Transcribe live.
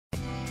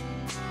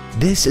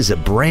This is a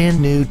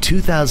brand new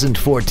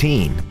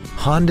 2014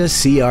 Honda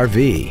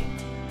CR-V.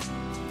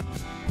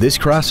 This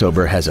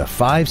crossover has a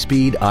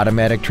 5-speed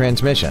automatic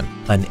transmission,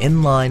 an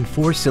inline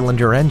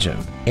 4-cylinder engine,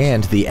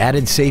 and the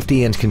added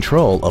safety and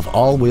control of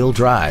all-wheel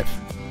drive.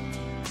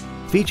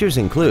 Features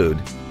include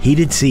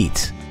heated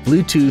seats,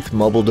 Bluetooth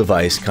mobile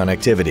device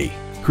connectivity,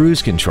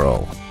 cruise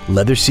control,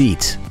 leather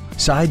seats,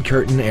 side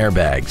curtain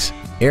airbags,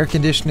 air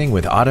conditioning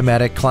with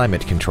automatic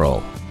climate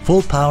control,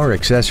 full power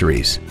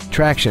accessories,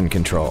 traction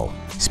control,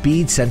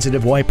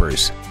 speed-sensitive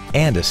wipers,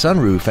 and a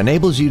sunroof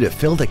enables you to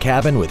fill the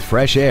cabin with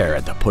fresh air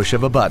at the push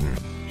of a button.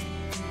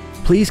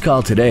 Please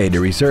call today to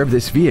reserve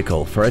this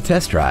vehicle for a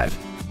test drive.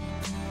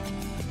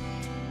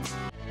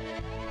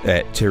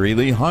 At Terry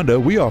Lee Honda,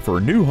 we offer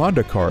new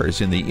Honda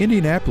cars in the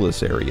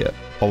Indianapolis area,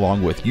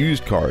 along with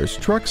used cars,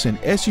 trucks, and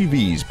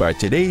SUVs by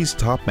today's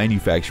top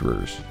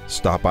manufacturers.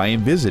 Stop by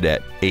and visit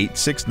at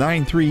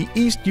 8693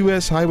 East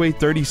US Highway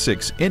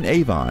 36 in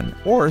Avon,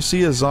 or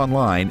see us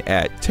online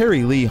at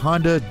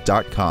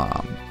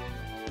terryleehonda.com.